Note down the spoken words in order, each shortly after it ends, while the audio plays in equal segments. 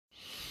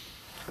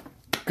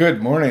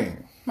Good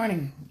morning.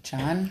 Morning,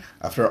 John.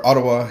 After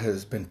Ottawa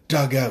has been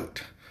dug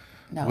out,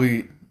 No,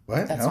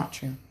 What? that's No? not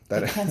true.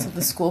 They canceled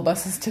the school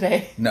buses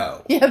today.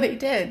 No. Yeah, they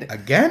did.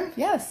 Again?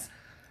 Yes,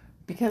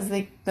 because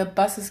the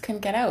buses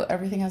couldn't get out.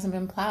 Everything hasn't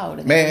been plowed,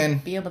 and Man. they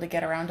wouldn't be able to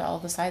get around to all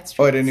the side streets.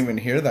 Oh, I didn't even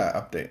hear that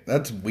update.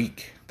 That's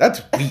weak.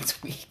 That's weak.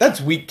 That's weak.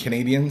 That's weak,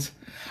 Canadians.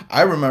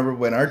 I remember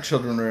when our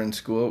children were in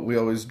school, we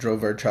always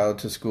drove our child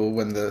to school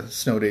when the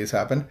snow days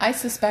happened. I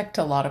suspect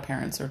a lot of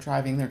parents are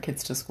driving their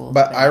kids to school.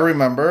 But today. I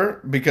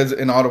remember, because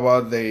in Ottawa,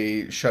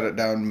 they shut it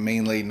down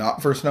mainly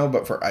not for snow,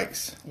 but for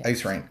ice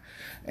rain.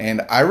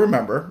 And I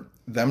remember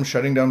them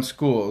shutting down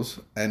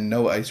schools and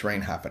no ice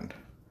rain happened.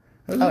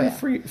 It was a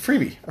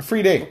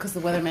free day. Because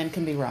the weatherman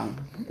can be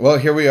wrong. Well,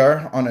 here we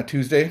are on a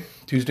Tuesday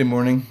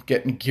morning,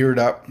 getting geared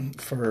up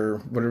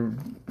for,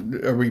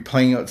 are we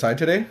playing outside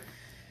today?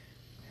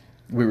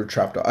 We were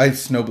trapped. I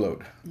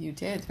snowblowed. You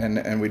did.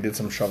 And we did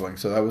some shoveling.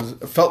 So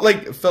that felt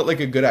like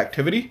a good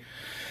activity.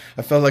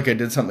 I felt like I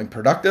did something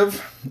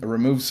productive. I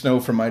removed snow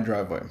from my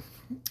driveway.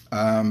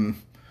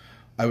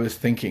 I was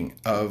thinking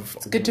of...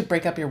 It's good to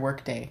break up your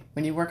workday.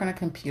 When you work on a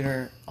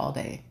computer all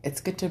day,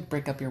 it's good to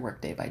break up your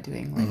workday by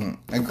doing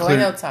and going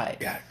outside.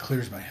 Yeah, it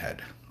clears my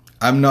head.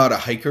 I'm not a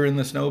hiker in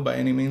the snow by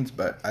any means,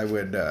 but I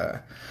would...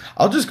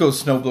 I'll just go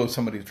snowblow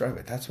somebody's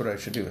driveway. That's what I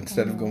should do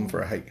instead of going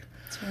for a hike.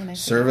 It's really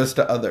nice. Service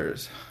to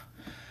others.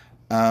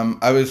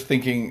 I was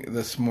thinking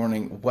this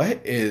morning, what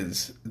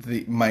is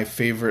my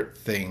favorite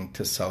thing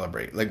to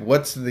celebrate? Like,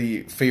 what's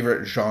the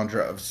favorite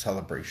genre of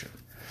celebration?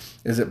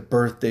 Is it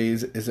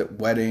birthdays? Is it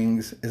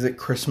weddings? Is it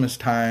Christmas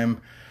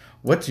time?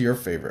 What's your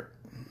favorite?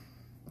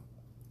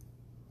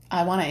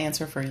 I want to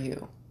answer for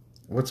you.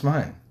 What's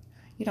mine?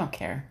 You don't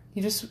care.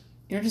 You're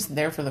just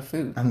there for the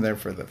food. I'm there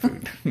for the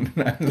food.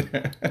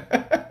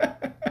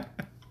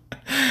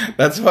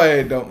 That's why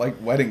I don't like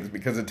weddings,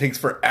 because it takes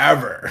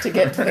forever To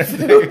get to the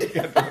food.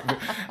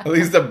 At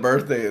least a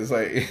birthday is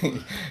like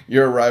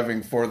you're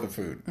arriving for the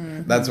food.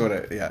 Mm-hmm. That's what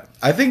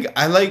I think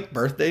I like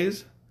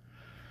birthdays.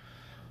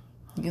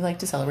 You like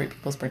to celebrate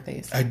people's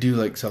birthdays. I do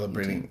like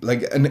celebrating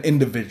like an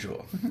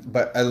individual.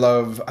 But I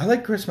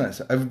like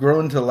Christmas. I've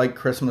grown to like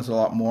Christmas a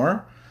lot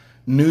more.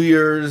 New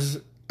Year's,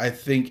 I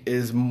think,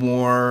 is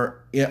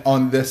more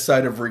on this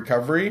side of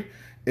recovery,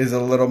 is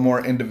a little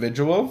more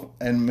individual,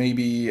 and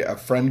maybe a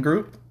friend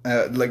group.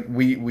 Like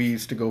we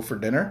used to go for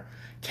dinner.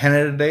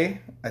 Canada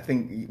Day, I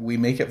think we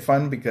make it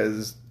fun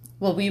because...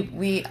 Well,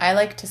 I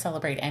like to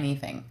celebrate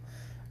anything,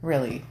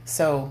 really.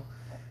 So,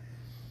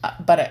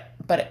 but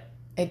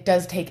it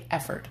does take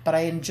effort. But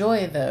I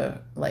enjoy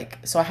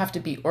so I have to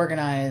be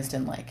organized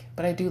and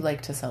but I do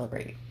like to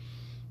celebrate.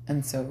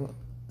 And so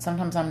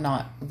sometimes I'm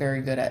not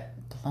very good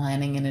at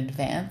planning in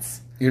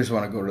advance. You just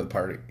want to go to the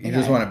party. You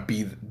just want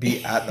to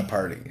be at the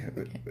party.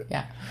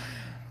 Yeah.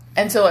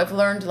 And so I've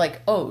learned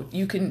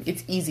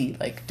it's easy.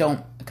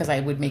 Because I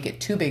would make it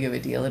too big of a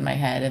deal in my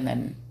head and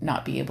then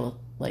not be able,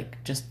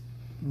 just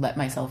let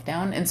myself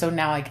down. And so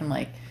now I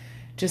can,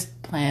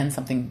 just plan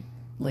something,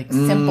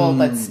 simple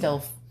but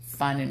still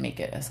fun and make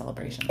it a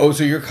celebration. Oh,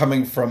 so you're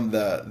coming from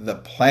the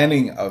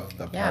planning of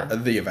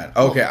the event.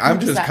 Okay, I'm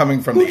just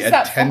coming from the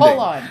attending. Hold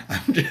on.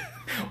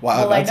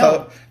 Wow,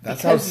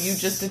 that's how you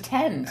just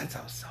attend. That's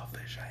how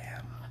selfish I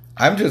am.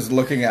 I'm just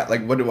looking at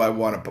what do I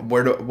want to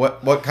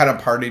what kind of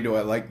party do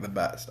I like the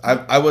best?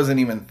 I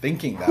wasn't even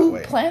thinking that way.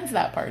 Who plans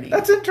that party?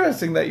 That's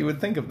interesting that you would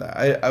think of that.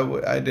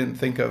 I didn't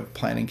think of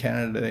planning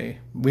Canada Day.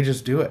 We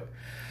just do it.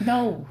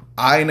 No.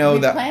 I know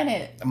that plan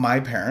it. My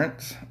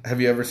parents,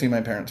 have you ever seen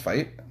my parents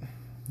fight?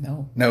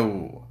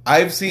 No.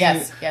 I've seen...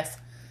 Yes.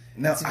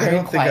 No, I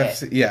don't think I've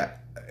seen... Yeah.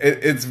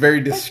 It's very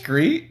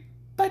discreet.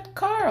 But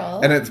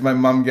Carl... And it's my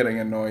mom getting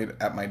annoyed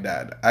at my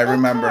dad. I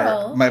remember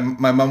Carl,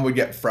 my mom would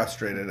get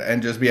frustrated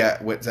and just be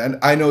at wit's end.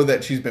 I know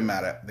that she's been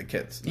mad at the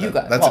kids.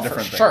 That's a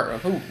different thing. Sure.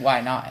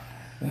 Why not?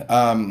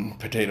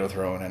 Potato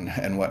throwing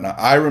and whatnot.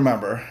 I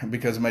remember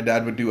because my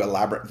dad would do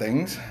elaborate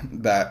things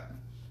that...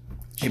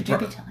 Should you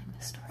be telling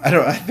this story?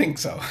 I think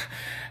so.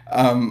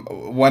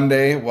 One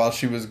day while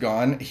she was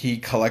gone, he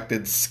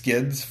collected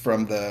skids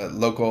from the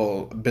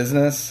local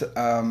business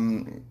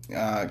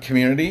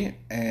community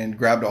and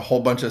grabbed a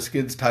whole bunch of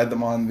skids, tied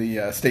them on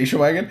the station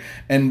wagon,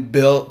 and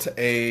built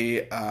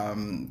a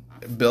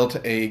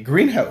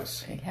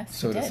greenhouse,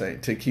 to say,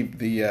 to keep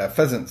the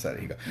pheasants that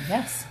he got.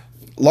 Yes.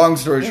 Long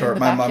story short,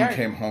 my mom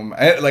came home.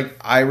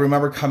 I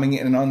remember coming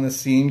in on the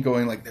scene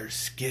going there's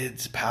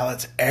skids,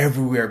 pallets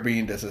everywhere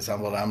being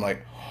disassembled. I'm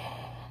like,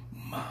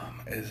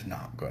 Mom is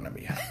not going to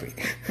be happy.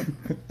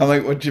 I'm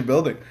like, what you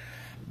building?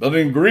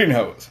 Building a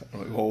greenhouse.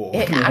 I'm like,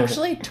 It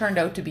actually turned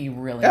out to be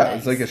really nice. Yeah,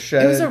 it's like a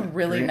shed. It was a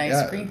really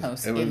nice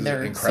greenhouse in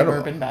their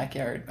suburban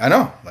backyard. I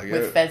know.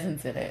 With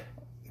pheasants in it.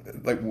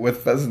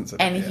 With pheasants in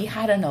it. And he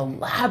had an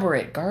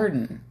elaborate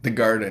garden. The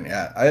garden,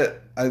 yeah.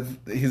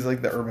 He's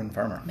like the urban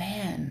farmer.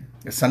 Man.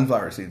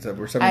 Sunflower seeds that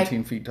were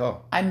 17 feet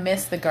tall. I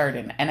miss the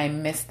garden, and I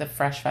miss the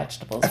fresh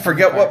vegetables. I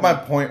forget what my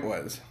point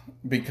was,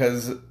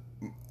 because...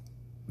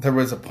 There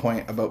was a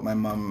point about my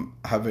mom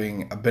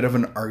having a bit of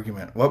an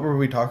argument. What were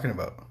we talking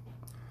about?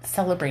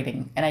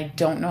 Celebrating. And I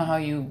don't know how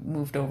you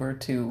moved over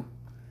to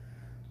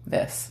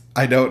this?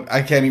 I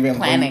can't even.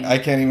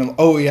 Planning.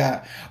 Oh,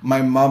 yeah.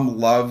 My mom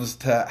loves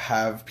to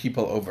have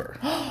people over,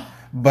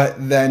 but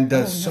then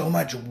does so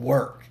much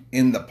work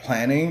in the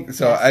planning.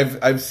 So Yes.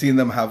 I've seen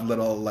them have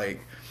little.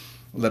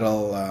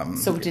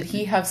 So did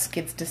he have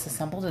skids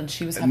disassembled and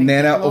she was having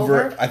Nana people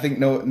over? I think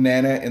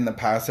Nana in the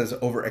past has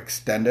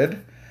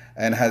overextended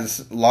and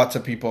has lots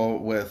of people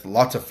with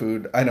lots of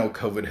food. I know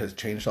COVID has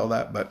changed all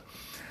that, but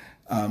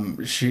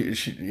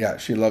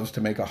she loves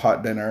to make a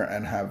hot dinner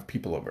and have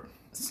people over.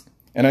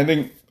 And I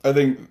think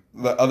the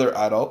other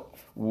adult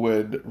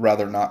would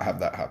rather not have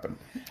that happen.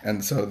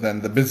 And so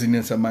then the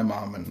busyness of my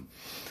mom, and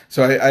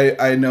so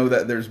I know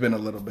that there's been a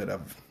little bit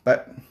of,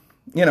 but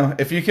you know,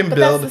 if you can But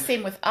build. that's the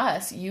same with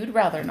us. You'd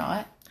rather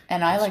not.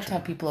 And I like to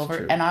have people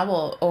over, and I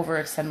will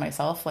overextend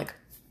myself, like,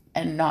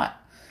 and not.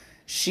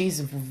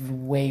 She's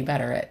way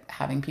better at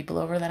having people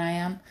over than I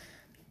am,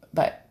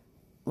 but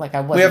like I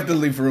wasn't. We have to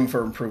leave room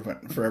for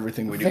improvement for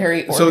everything we do.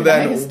 Very organized. So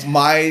then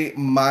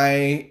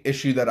my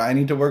issue that I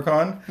need to work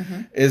on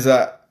is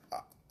that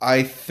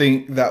I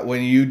think that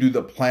when you do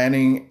the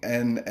planning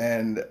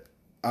and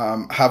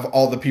have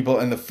all the people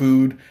and the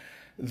food,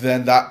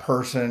 then that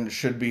person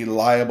should be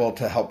liable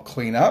to help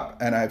clean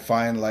up. And I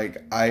find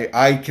like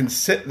I can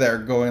sit there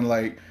going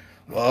like,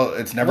 well,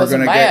 it's never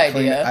going to get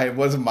clean. It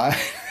wasn't my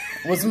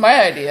wasn't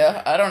my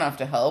idea. I don't have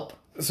to help.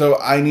 So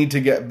I need to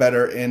get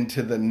better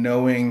into the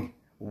knowing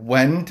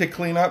when to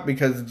clean up,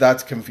 because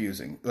that's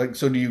confusing. Like,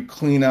 so do you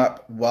clean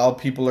up while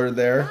people are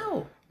there?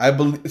 No.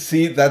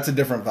 See, that's a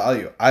different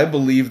value. I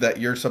believe that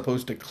you're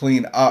supposed to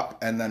clean up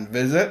and then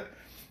visit.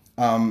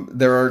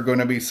 There are going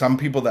to be some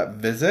people that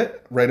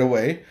visit right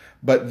away,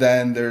 but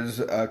then there's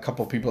a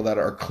couple people that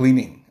are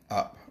cleaning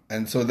up.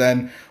 And so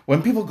then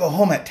when people go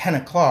home at 10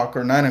 o'clock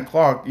or 9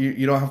 o'clock,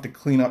 you don't have to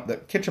clean up the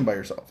kitchen by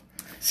yourself.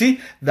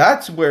 See,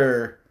 that's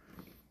where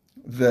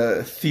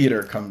the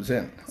theater comes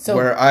in,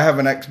 where I have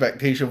an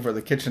expectation for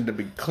the kitchen to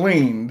be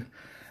cleaned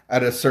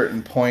at a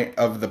certain point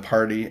of the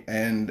party,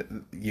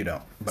 and you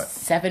don't. But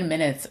 7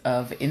 minutes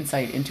of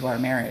insight into our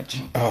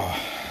marriage. Oh,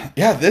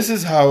 yeah, this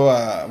is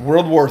how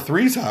World War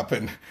III's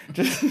happened.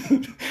 Just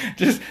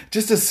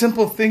a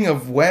simple thing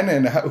of when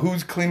and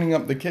who's cleaning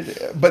up the kitchen,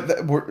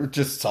 but we're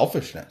just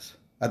selfishness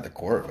at the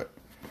core of it.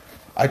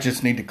 I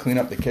just need to clean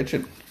up the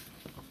kitchen.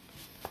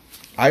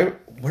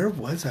 Where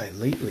was I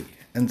lately?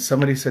 And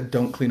somebody said,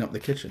 don't clean up the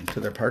kitchen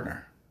to their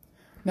partner.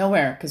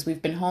 Nowhere, because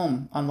we've been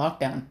home on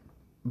lockdown.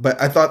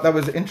 But I thought that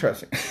was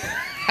interesting.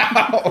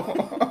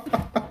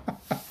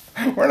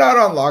 We're not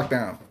on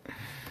lockdown.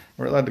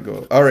 We're allowed to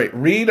go. All right,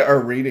 read our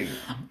reading.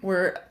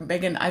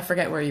 Megan, I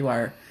forget where you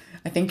are.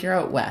 I think you're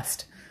out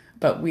west.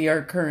 But we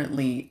are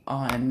currently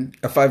on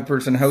a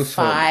 5-person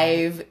household.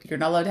 5. You're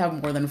not allowed to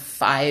have more than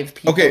 5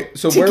 people. Okay,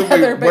 so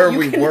together, where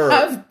we you can were,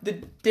 have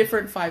the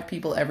different 5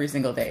 people every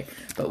single day,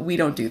 but we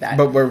don't do that.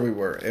 But where we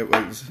were, it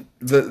was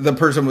the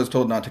person was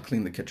told not to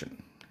clean the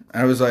kitchen.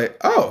 And I was like,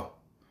 oh,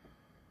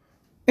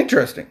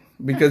 interesting,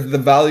 because the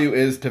value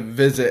is to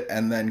visit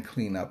and then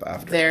clean up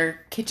after.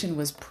 Their kitchen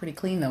was pretty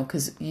clean though,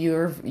 because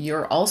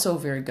you're also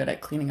very good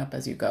at cleaning up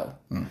as you go.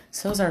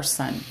 So's our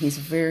son. He's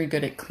very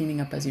good at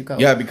cleaning up as you go.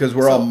 Yeah, because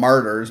we're all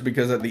martyrs,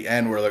 because at the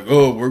end we're like,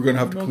 oh, we're going to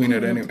have to clean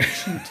it anyway.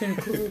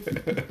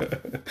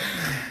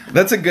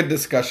 That's a good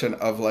discussion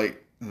of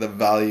like the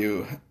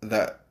value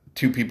that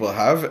 2 people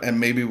have, and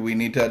maybe we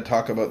need to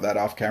talk about that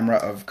off camera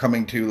of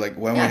coming to like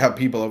when we have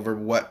people over,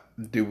 what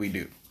do we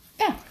do?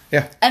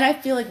 Yeah. And I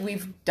feel like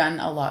we've done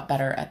a lot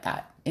better at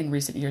that in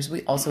recent years.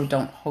 We also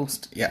don't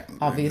host. Yeah.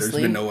 Obviously.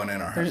 There's been no one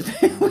in our house.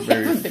 We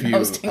haven't been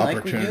hosting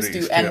like we used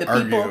to. And the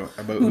people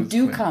who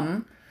do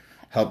come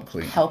help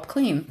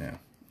clean. Yeah.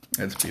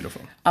 It's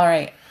beautiful. All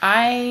right.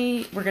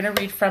 We're going to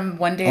read from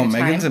One Day at a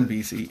Time. Megan's in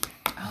BC.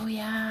 Oh,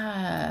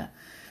 yeah.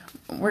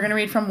 We're going to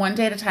read from One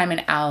Day at a Time in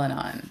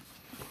Al-Anon.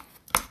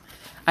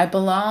 I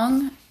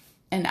belong...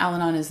 And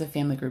Al-Anon is the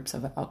family groups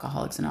of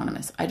Alcoholics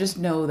Anonymous. I just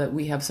know that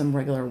we have some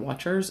regular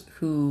watchers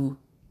who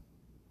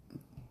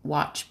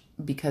watch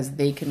because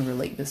they can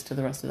relate this to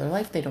the rest of their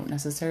life. They don't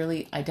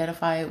necessarily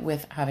identify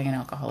with having an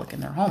alcoholic in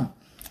their home.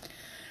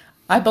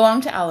 I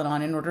belong to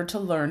Al-Anon in order to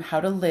learn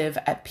how to live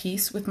at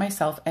peace with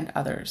myself and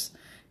others.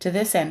 To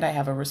this end, I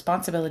have a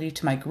responsibility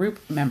to my group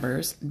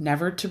members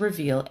never to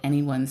reveal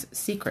anyone's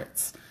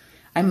secrets.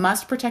 I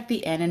must protect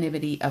the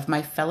anonymity of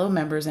my fellow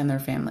members and their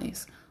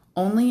families.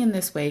 Only in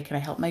this way can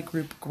I help my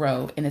group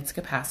grow in its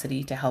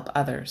capacity to help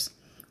others.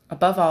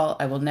 Above all,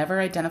 I will never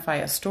identify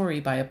a story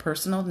by a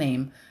personal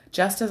name,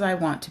 just as I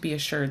want to be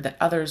assured that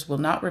others will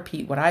not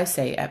repeat what I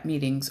say at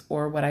meetings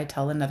or what I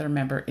tell another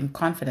member in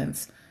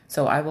confidence,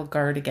 so I will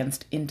guard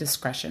against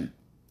indiscretion.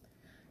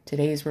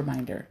 Today's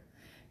reminder.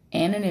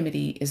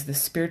 Anonymity is the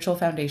spiritual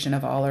foundation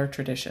of all our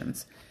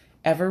traditions,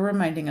 ever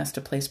reminding us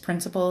to place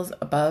principles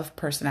above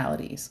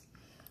personalities.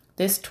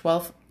 This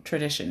 12th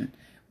tradition,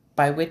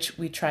 by which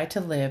we try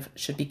to live,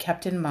 should be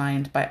kept in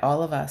mind by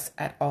all of us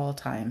at all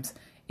times.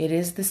 It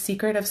is the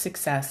secret of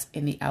success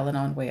in the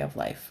Al-Anon way of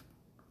life.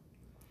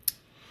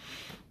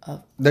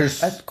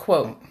 There's a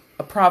quote,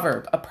 a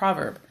proverb.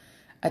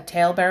 A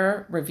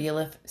talebearer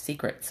revealeth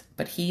secrets,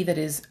 but he that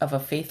is of a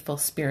faithful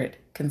spirit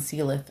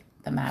concealeth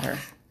the matter.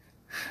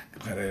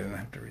 Glad I didn't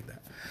have to read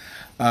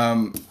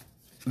that.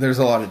 There's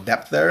a lot of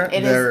depth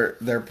there.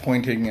 They're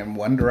pointing in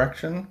one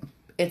direction.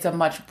 It's a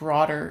much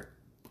broader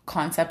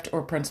concept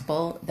or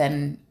principle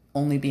than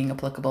only being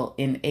applicable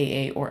in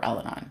AA or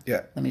Al-Anon.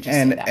 Yeah. Let me just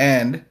say that.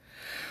 And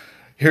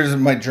here's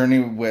my journey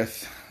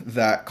with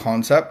that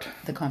concept.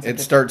 The concept.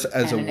 It starts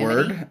as anonymity. a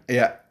word.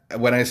 Yeah.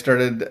 When I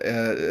started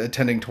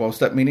attending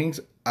 12-step meetings,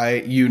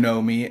 you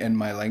know me and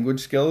my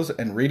language skills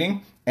and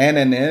reading.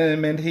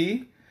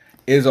 Anonymity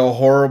is a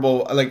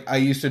horrible, like, I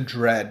used to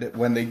dread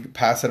when they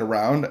pass it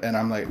around, and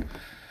I'm like,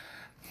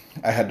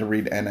 I had to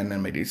read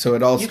anonymity. So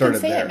it all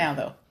started there. You can say it now,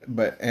 though.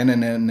 But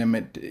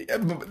anonymity,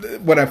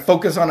 when I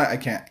focus on it, I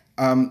can't.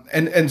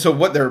 And so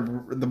what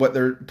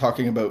they're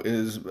talking about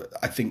is,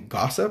 I think,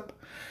 gossip.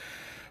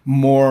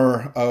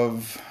 More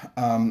of,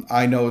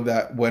 I know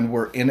that when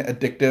we're in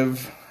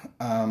addictive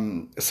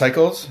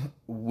cycles,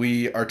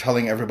 we are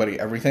telling everybody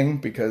everything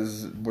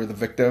because we're the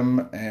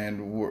victim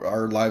and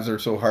our lives are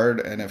so hard.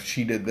 And if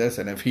she did this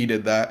and if he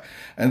did that.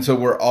 And so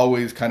we're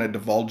always kind of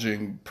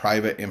divulging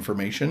private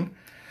information.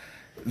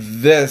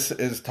 This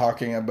is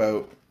talking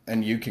about,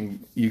 and you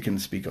can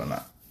speak on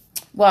that.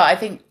 Well, I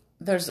think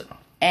there's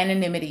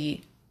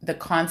anonymity, the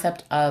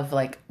concept of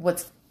like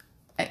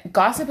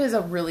gossip is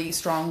a really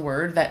strong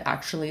word that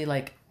actually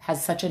like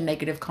has such a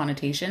negative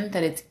connotation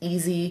that it's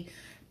easy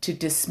to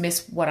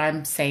dismiss what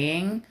I'm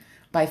saying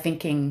by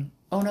thinking,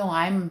 oh no,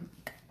 I'm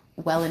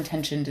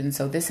well-intentioned and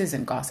so this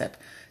isn't gossip.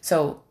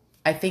 So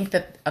I think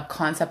that a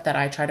concept that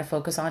I try to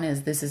focus on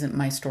is this isn't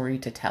my story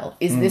to tell.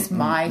 Is this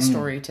my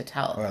story to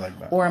tell? Oh, I like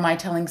that. Or am I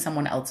telling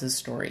someone else's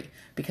story?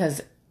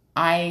 Because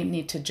I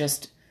need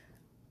to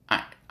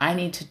I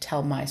need to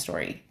tell my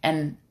story,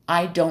 and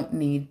I don't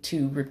need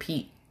to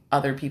repeat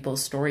other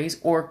people's stories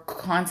or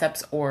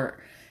concepts or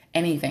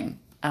anything.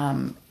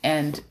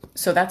 And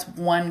so that's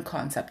one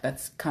concept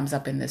that comes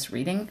up in this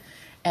reading.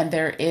 And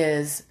there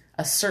is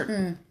a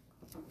certain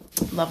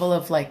level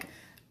of like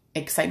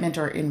excitement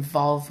or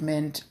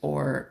involvement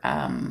or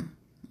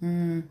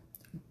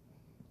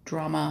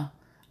drama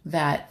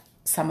that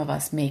some of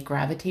us may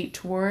gravitate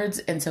towards.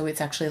 And so it's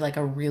actually like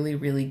a really,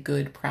 really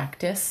good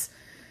practice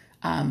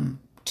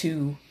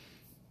to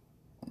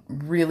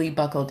really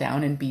buckle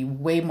down and be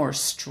way more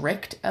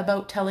strict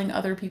about telling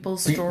other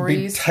people's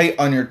stories. Be tight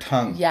on your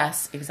tongue.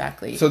 Yes,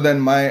 exactly. So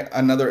then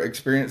another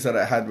experience that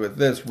I had with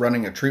this,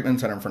 running a treatment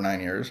center for 9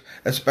 years,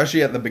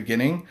 especially at the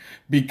beginning,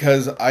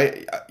 because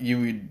you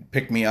would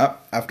pick me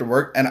up after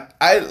work and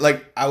I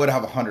would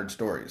have 100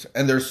 stories.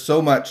 And there's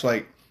so much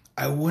like,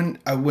 I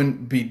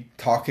wouldn't be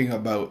talking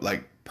about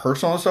like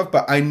personal stuff,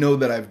 but I know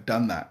that I've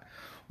done that.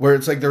 Where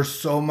it's like, there's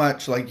so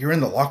much, like you're in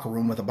the locker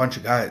room with a bunch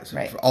of guys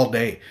all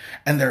day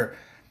and they're,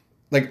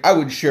 like, I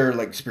would share,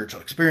 like,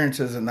 spiritual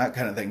experiences and that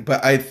kind of thing.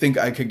 But I think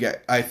I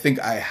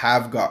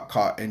have got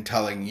caught in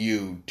telling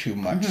you too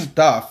much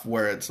stuff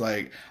where it's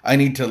like, I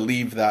need to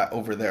leave that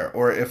over there.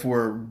 Or if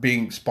we're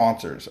being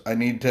sponsors, I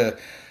need to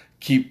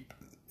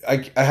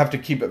I have to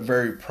keep it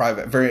very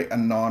private, very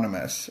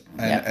anonymous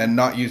and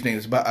not use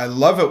names. But I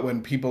love it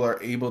when people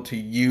are able to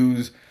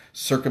use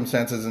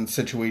circumstances and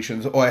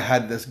situations. Oh, I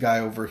had this guy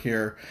over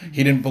here.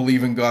 He didn't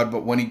believe in God,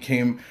 but when he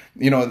came,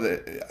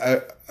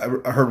 I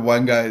heard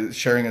one guy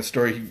sharing a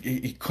story.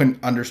 He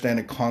couldn't understand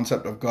a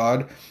concept of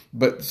God,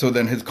 but so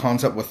then his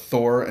concept with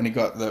Thor, and he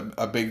got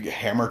a big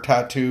hammer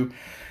tattoo.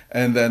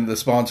 And then the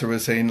sponsor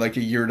was saying, like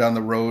a year down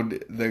the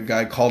road, the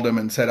guy called him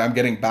and said, "I'm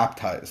getting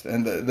baptized,"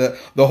 and the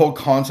whole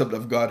concept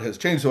of God has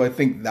changed. So I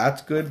think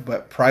that's good,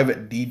 but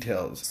private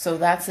details. So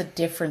that's the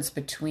difference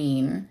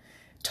between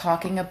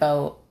talking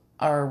about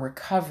our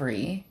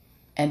recovery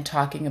and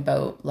talking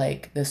about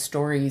like the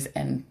stories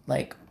and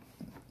like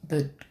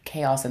the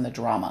chaos and the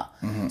drama.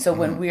 So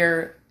when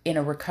we're in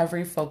a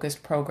recovery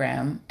focused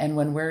program and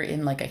when we're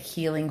in like a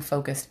healing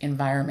focused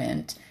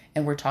environment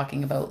and we're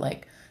talking about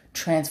like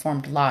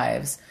transformed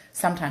lives,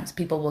 sometimes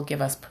people will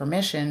give us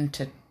permission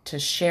to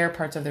share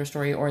parts of their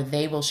story, or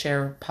they will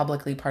share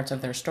publicly parts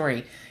of their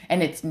story.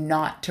 And it's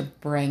not to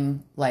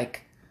bring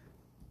like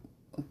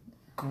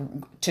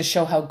to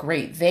show how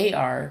great they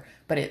are,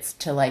 but it's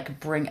to like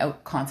bring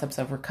out concepts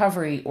of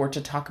recovery or to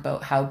talk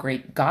about how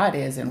great God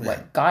is and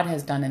what God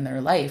has done in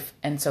their life.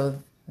 And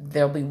so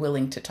they'll be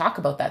willing to talk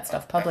about that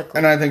stuff publicly.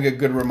 And I think a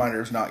good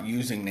reminder is not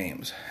using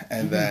names.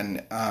 And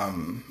then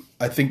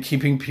I think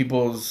keeping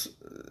people's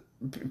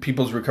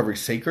recovery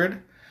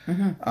sacred,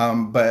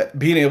 but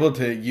being able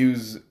to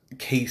use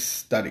case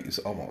studies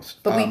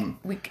almost. But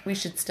we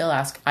should still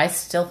ask. I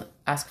still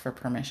ask for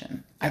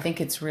permission. I think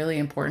it's really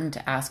important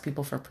to ask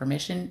people for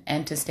permission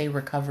and to stay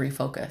recovery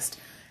focused,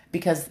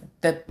 because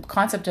the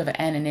concept of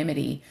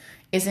anonymity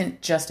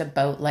isn't just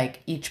about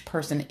like each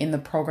person in the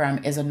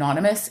program is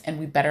anonymous and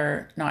we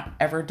better not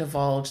ever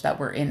divulge that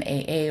we're in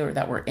AA or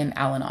that we're in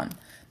Al-Anon.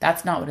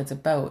 That's not what it's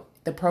about.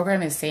 The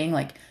program is saying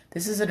like,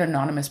 this is an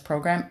anonymous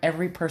program.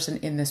 Every person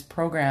in this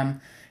program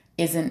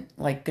isn't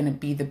like going to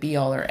be the be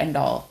all or end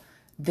all.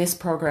 This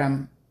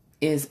program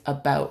is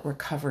about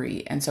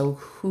recovery. And so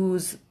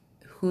who's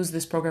who's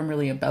this program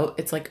really about?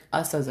 It's like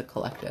us as a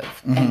collective,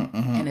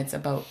 and it's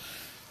about.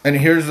 And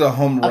here's the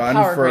home run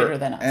power for greater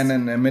than us.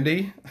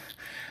 anonymity,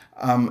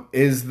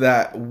 is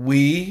that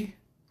we,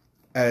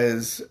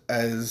 as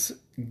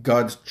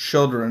God's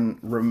children,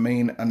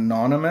 remain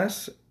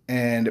anonymous,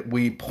 and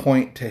we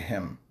point to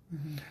Him.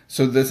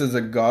 So this is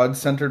a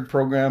God-centered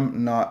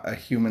program, not a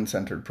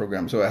human-centered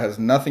program. So it has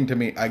nothing to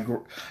me.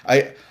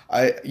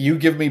 You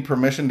give me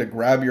permission to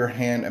grab your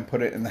hand and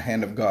put it in the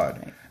hand of God.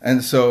 Right.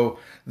 And so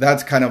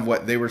that's kind of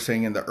what they were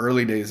saying in the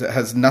early days. It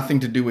has nothing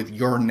to do with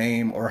your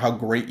name or how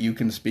great you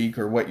can speak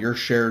or what your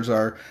shares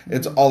are.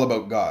 It's all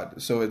about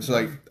God. So it's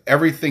like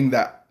everything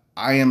that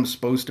I am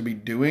supposed to be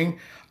doing,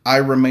 I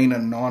remain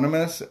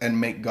anonymous and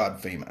make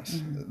God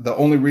famous. The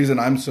only reason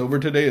I'm sober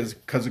today is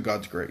because of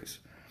God's grace.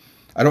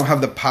 I don't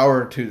have the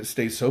power to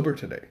stay sober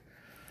today.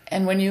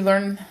 And when you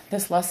learn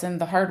this lesson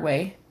the hard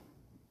way,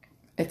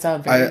 it's a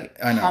very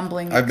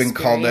humbling I've been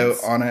called out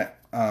experience.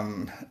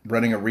 on it,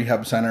 running a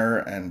rehab center,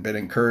 and been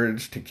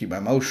encouraged to keep my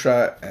mouth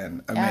shut.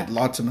 And I made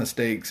lots of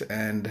mistakes,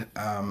 and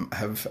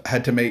have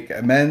had to make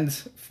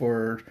amends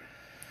for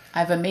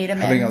I've made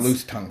amends, having a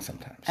loose tongue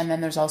sometimes. And then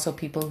there's also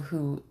people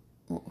who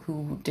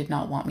did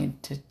not want me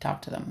to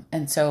talk to them.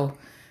 And so,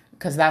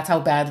 because that's how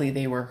badly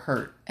they were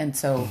hurt. And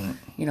so,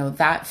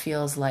 that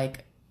feels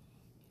like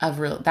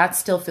that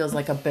still feels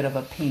like a bit of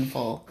a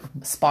painful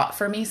spot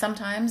for me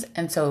sometimes.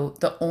 And so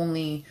the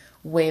only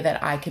way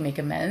that I can make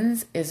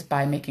amends is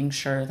by making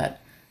sure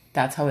that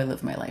that's how I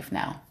live my life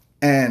now.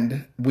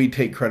 And we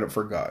take credit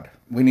for God.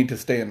 We need to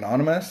stay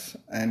anonymous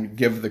and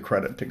give the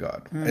credit to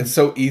God. It's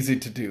so easy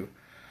to do.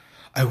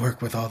 I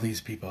work with all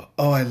these people.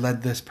 Oh, I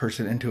led this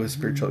person into a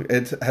spiritual...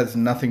 It has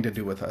nothing to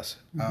do with us.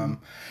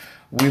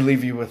 We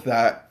leave you with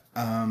that.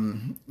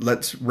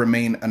 Let's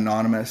remain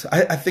anonymous.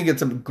 I think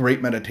it's a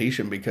great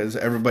meditation because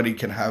everybody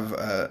can have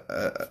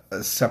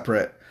a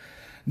separate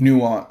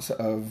nuance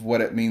of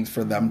what it means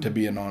for them to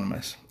be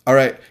anonymous. All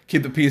right,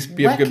 keep the peace,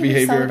 be of good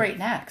behavior. What can we celebrate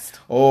next?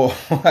 Oh,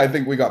 I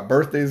think we got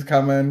birthdays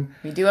coming.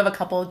 We do have a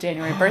couple of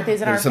January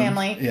birthdays in our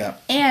family. Yeah.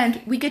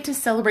 And we get to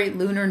celebrate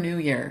Lunar New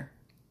Year.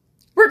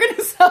 We're going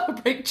to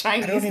celebrate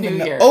Chinese New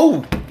Year.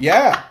 Oh,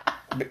 yeah.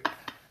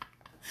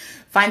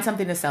 Find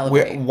something to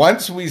celebrate.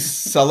 Once we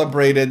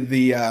celebrated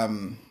the,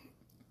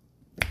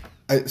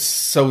 it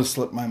so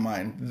slipped my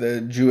mind,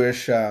 the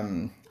Jewish...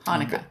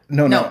 Hanukkah.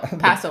 No.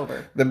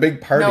 Passover. The big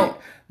party. No.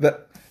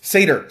 The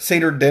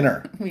Seder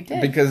dinner. We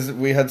did. Because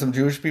we had some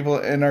Jewish people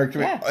in our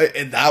community. Yeah.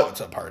 And that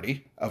was a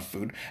party of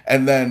food.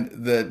 And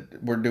then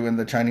we're doing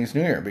the Chinese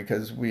New Year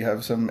because we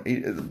have some...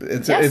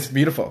 It's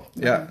beautiful.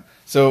 Yeah.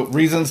 So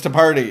reasons to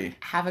party.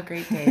 Have a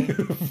great day.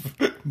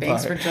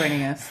 Thanks for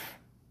joining us.